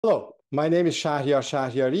Hello, my name is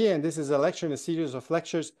Shahriari, and this is a lecture in a series of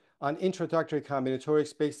lectures on introductory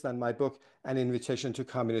combinatorics based on my book, An Invitation to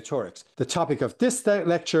Combinatorics. The topic of this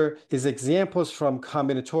lecture is examples from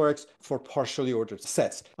combinatorics for partially ordered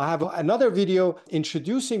sets. I have another video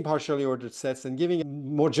introducing partially ordered sets and giving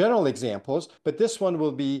more general examples, but this one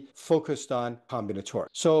will be focused on combinatorics.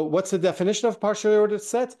 So what's the definition of partially ordered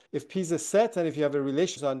set? If P is a set and if you have a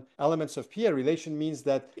relation on elements of P, a relation means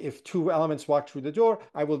that if two elements walk through the door,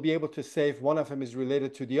 I will be able to say if one of them is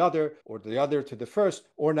related to the other or the other to the first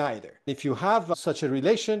or neither. If you have such a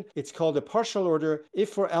relation, it's called a partial order. If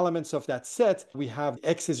for elements of that set, we have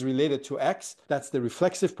X is related to X, that's the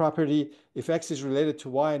reflexive property. If X is related to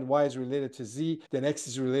Y and Y is related to Z, then X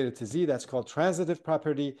is related to Z, that's called transitive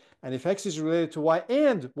property. And if X is related to Y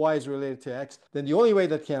and Y is related to X, then the only way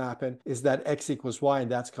that can happen is that X equals Y, and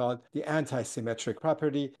that's called the antisymmetric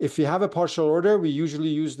property. If you have a partial order, we usually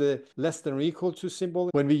use the less than or equal to symbol.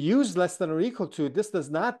 When we use less than or equal to, this does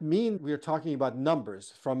not mean we're talking about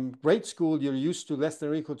numbers. From grade school, you're used to less than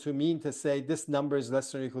or equal to mean to say this number is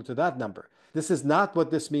less than or equal to that number. This is not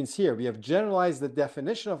what this means here. We have generalized the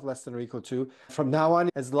definition of less than or equal to. From now on,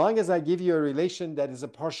 as long as I give you a relation that is a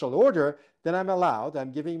partial order, then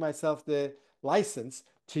I'm giving myself the license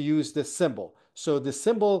to use this symbol. So the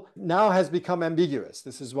symbol now has become ambiguous.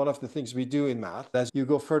 This is one of the things we do in math. As you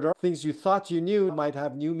go further, things you thought you knew might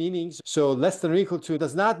have new meanings. So less than or equal to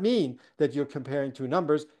does not mean that you're comparing two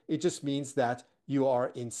numbers. It just means that you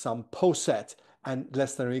are in some poset, and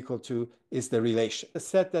less than or equal to is the relation. A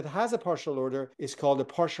set that has a partial order is called a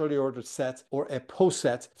partially ordered set, or a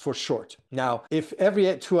poset for short. Now, if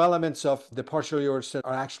every two elements of the partially ordered set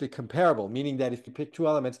are actually comparable, meaning that if you pick two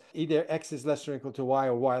elements, either X is less than or equal to Y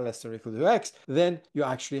or Y less than or equal to X, then you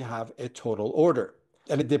actually have a total order.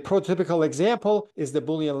 And the prototypical example is the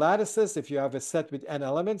Boolean lattices. If you have a set with n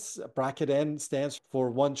elements, bracket n stands for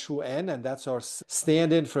 1 through n, and that's our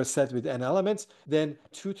stand-in for a set with n elements. Then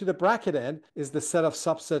 2 to the bracket n is the set of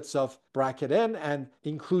subsets of bracket n, and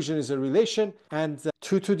inclusion is a relation, and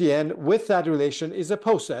 2 to the n with that relation is a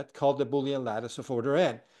poset called the Boolean lattice of order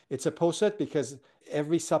n. It's a poset because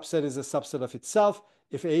every subset is a subset of itself.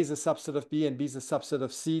 If A is a subset of B and B is a subset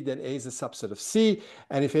of C, then A is a subset of C.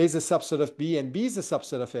 And if A is a subset of B and B is a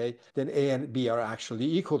subset of A, then A and B are actually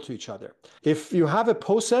equal to each other. If you have a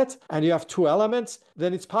poset and you have two elements,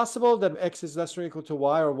 then it's possible that X is less than or equal to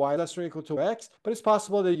Y or Y less than or equal to X, but it's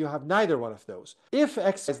possible that you have neither one of those. If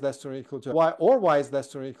X is less than or equal to Y or Y is less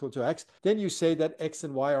than or equal to X, then you say that X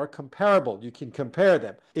and Y are comparable. You can compare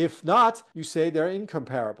them. If not, you say they're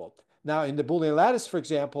incomparable. Now, in the Boolean lattice, for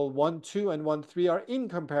example, 1, 2, and 1, 3 are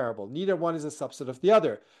incomparable. Neither one is a subset of the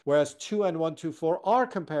other, whereas 2 and 1, 2, 4 are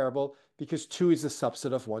comparable because 2 is a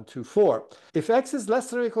subset of 1, 2, 4. If X is less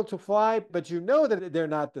than or equal to Y, but you know that they're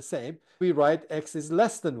not the same, we write X is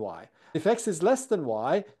less than Y. If X is less than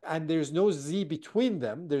Y and there's no Z between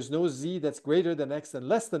them, there's no Z that's greater than X and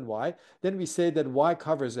less than Y, then we say that Y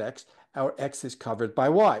covers X, our X is covered by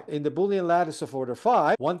Y. In the Boolean lattice of order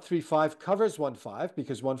 5, 1, 3, 5 covers 1, 5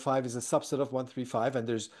 because 1, 5 is a subset of 1, 3, 5 and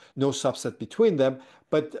there's no subset between them.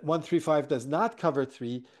 But 1, 3, 5 does not cover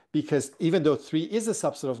 3 because even though 3 is a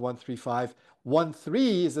subset of 1, 3, 5, 1,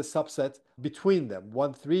 3 is a subset between them.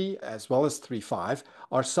 1, 3 as well as 3, 5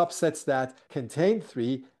 are subsets that contain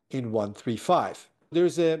 3 in 1, 3, 5.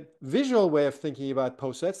 There's a visual way of thinking about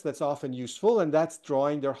posets that's often useful, and that's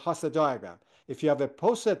drawing their Hasse diagram. If you have a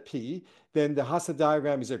poset P, then the Hasse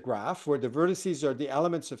diagram is a graph where the vertices are the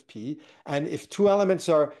elements of P. And if two elements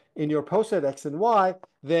are in your poset X and Y,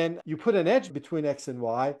 then you put an edge between X and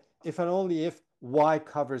Y if and only if Y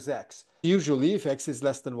covers X. Usually, if X is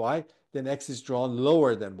less than Y, then X is drawn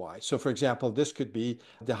lower than Y. So for example, this could be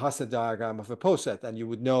the Hasse diagram of a poset, and you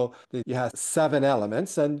would know that it has 7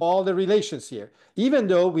 elements and all the relations here, even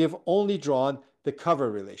though we have only drawn the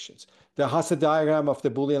cover relations. The Hasse diagram of the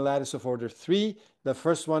Boolean lattice of order 3, the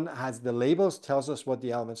first one has the labels, tells us what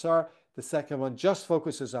the elements are. The second one just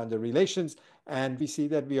focuses on the relations, and we see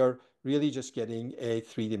that we are really just getting a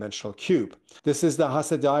three-dimensional cube. This is the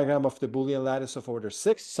Hasse diagram of the Boolean lattice of order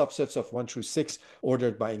 6, subsets of 1 through 6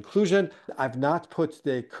 ordered by inclusion. I've not put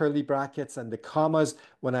the curly brackets and the commas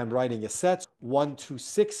when I'm writing a set. 1 to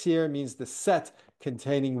 6 here means the set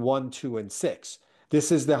containing 1, 2, and 6.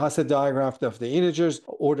 This is the Hasse diagram of the integers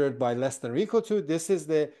ordered by less than or equal to. This is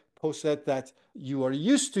the poset that you are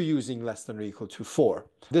used to using less than or equal to 4.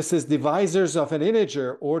 This is divisors of an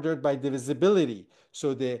integer ordered by divisibility.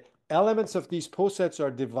 So the elements of these posets are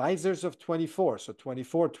divisors of 24. So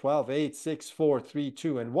 24, 12, 8, 6, 4, 3,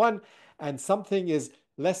 2, and 1. And something is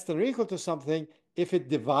less than or equal to something if it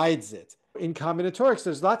divides it. In combinatorics,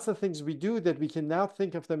 there's lots of things we do that we can now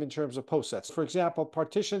think of them in terms of posets. For example,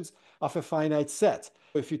 partitions of a finite set.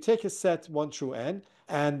 If you take a set 1 through n,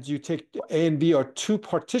 and you take A and B are two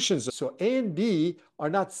partitions. So A and B are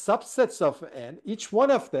not subsets of n. Each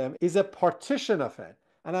one of them is a partition of n.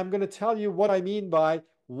 And I'm going to tell you what I mean by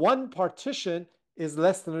one partition is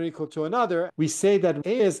less than or equal to another. We say that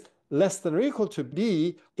A is less than or equal to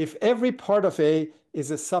B if every part of A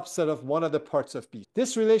is a subset of one of the parts of B.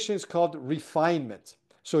 This relation is called refinement.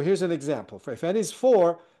 So here's an example. If n is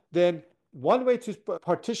 4, then one way to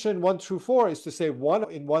partition 1 through 4 is to say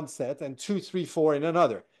 1 in one set and 2, 3, 4 in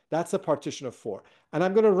another. That's a partition of 4. And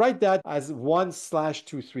I'm going to write that as 1 slash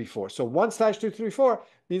 2, 3, 4. So 1 slash 2, 3, 4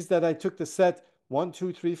 means that I took the set 1,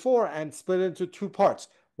 2, 3, 4 and split it into two parts.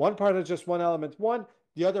 One part has just one element 1.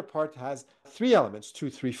 The other part has three elements, 2,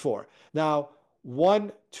 3, 4. Now,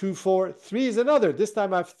 1, 2, 4, 3 is another. This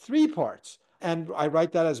time I have three parts. And I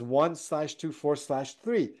write that as 1 slash 2, 4 slash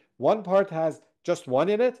 3. One part has just 1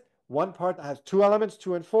 in it. One part has two elements,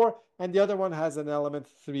 2 and 4, and the other one has an element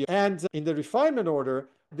 3. And in the refinement order,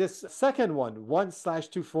 this second one, 1 slash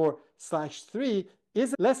 2, 4 slash 3,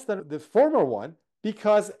 is less than the former one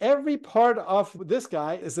because every part of this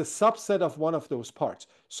guy is a subset of one of those parts.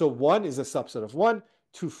 So 1 is a subset of 1,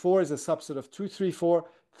 2, 4 is a subset of 2, 3, 4,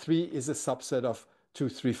 3 is a subset of 2,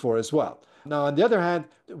 3, 4 as well. Now, on the other hand,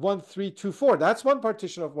 1, 3, 2, 4, that's one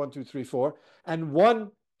partition of 1, 2, 3, 4, and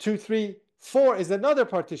 1, 2, 3, 4 is another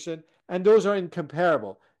partition, and those are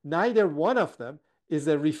incomparable. Neither one of them is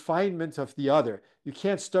a refinement of the other. You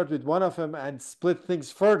can't start with one of them and split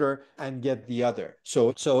things further and get the other.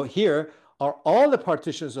 So here are all the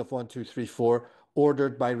partitions of 1, 2, 3, 4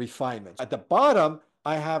 ordered by refinement. At the bottom,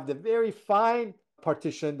 I have the very fine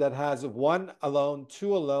partition that has 1 alone,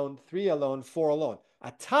 2 alone, 3 alone, 4 alone.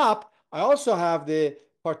 At top, I also have the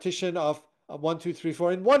partition of 1, 2, 3,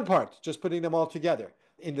 4 in one part, just putting them all together.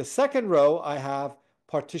 In the second row, I have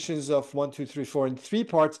partitions of 1, 2, 3, 4 in three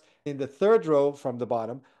parts. In the third row from the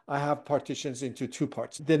bottom, I have partitions into two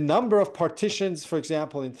parts. The number of partitions, for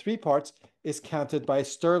example, in three parts is counted by a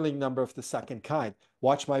Stirling number of the second kind.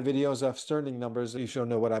 Watch my videos of Stirling numbers if you don't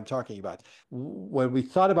know what I'm talking about. When we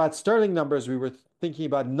thought about Stirling numbers, we were thinking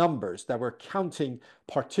about numbers that were counting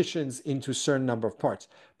partitions into a certain number of parts.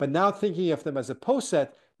 But now thinking of them as a poset,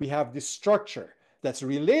 we have this structure that's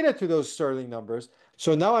related to those Stirling numbers.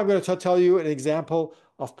 So now I'm going to tell you an example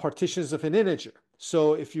of partitions of an integer.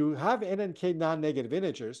 So if you have n and k non-negative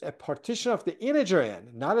integers, a partition of the integer n,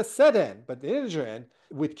 not a set n, but the integer n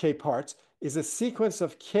with k parts, is a sequence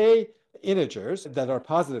of k integers that are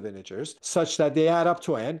positive integers such that they add up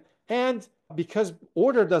to n. And because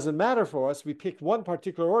order doesn't matter for us, we picked one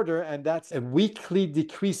particular order, and that's a weakly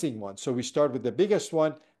decreasing one. So we start with the biggest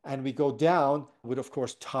one and we go down with, of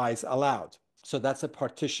course, ties allowed. So that's a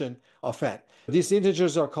partition of n. These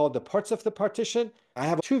integers are called the parts of the partition. I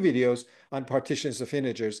have two videos on partitions of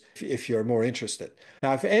integers if you're more interested.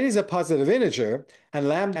 Now, if n is a positive integer and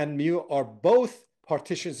lambda and mu are both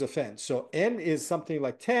partitions of n, so n is something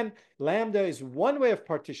like 10, lambda is one way of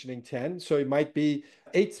partitioning 10, so it might be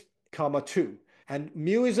 8, 2, and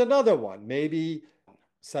mu is another one, maybe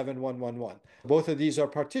 7, 1, 1, 1. Both of these are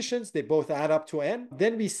partitions. They both add up to n.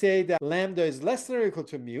 Then we say that lambda is less than or equal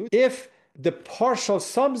to mu if the partial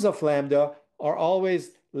sums of lambda are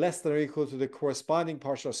always less than or equal to the corresponding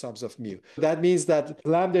partial sums of mu. That means that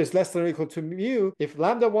lambda is less than or equal to mu. If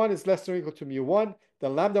lambda 1 is less than or equal to mu 1,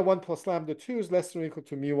 then lambda 1 plus lambda 2 is less than or equal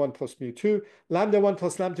to mu 1 plus mu 2. Lambda 1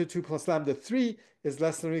 plus lambda 2 plus lambda 3 is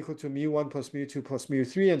less than or equal to mu 1 plus mu 2 plus mu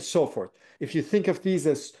 3, and so forth. If you think of these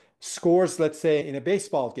as scores, let's say, in a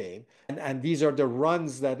baseball game, and these are the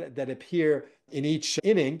runs that appear in each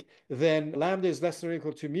inning, then lambda is less than or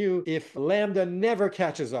equal to mu if lambda never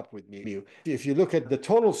catches up with mu. If you look at the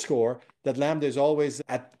total score, that lambda is always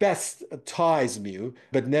at best ties mu,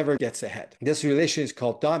 but never gets ahead. This relation is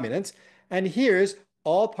called dominance. And here's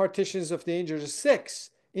all partitions of the integer 6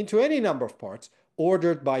 into any number of parts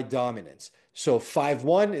ordered by dominance. So 5,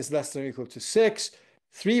 1 is less than or equal to 6.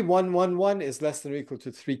 3, 1, 1, 1 is less than or equal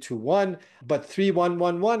to 3, 2, 1, but 3, 1,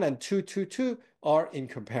 1, 1 and 2, 2, 2 are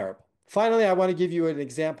incomparable. Finally, I want to give you an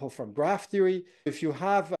example from graph theory. If you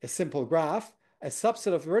have a simple graph, a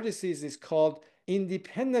subset of vertices is called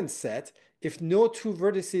independent set if no two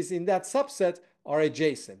vertices in that subset are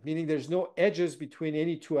adjacent, meaning there's no edges between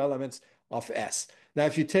any two elements of S. Now,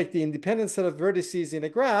 if you take the independent set of vertices in a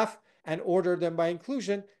graph and order them by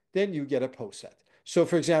inclusion, then you get a poset. So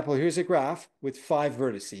for example, here's a graph with 5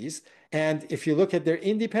 vertices. And if you look at their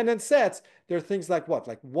independent sets, there are things like what?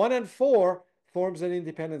 Like 1 and 4 forms an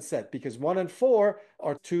independent set because 1 and 4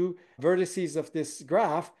 are two vertices of this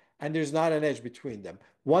graph, and there's not an edge between them.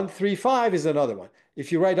 1, 3, 5 is another one.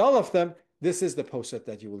 If you write all of them, this is the poset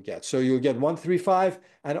that you will get. So you'll get 1, 3, 5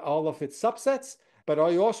 and all of its subsets, but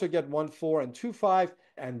you also get 1, 4, and 2, 5,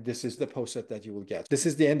 and this is the poset that you will get. This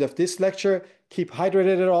is the end of this lecture. Keep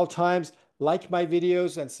hydrated at all times. Like my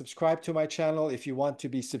videos and subscribe to my channel if you want to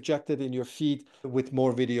be subjected in your feed with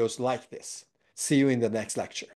more videos like this. See you in the next lecture.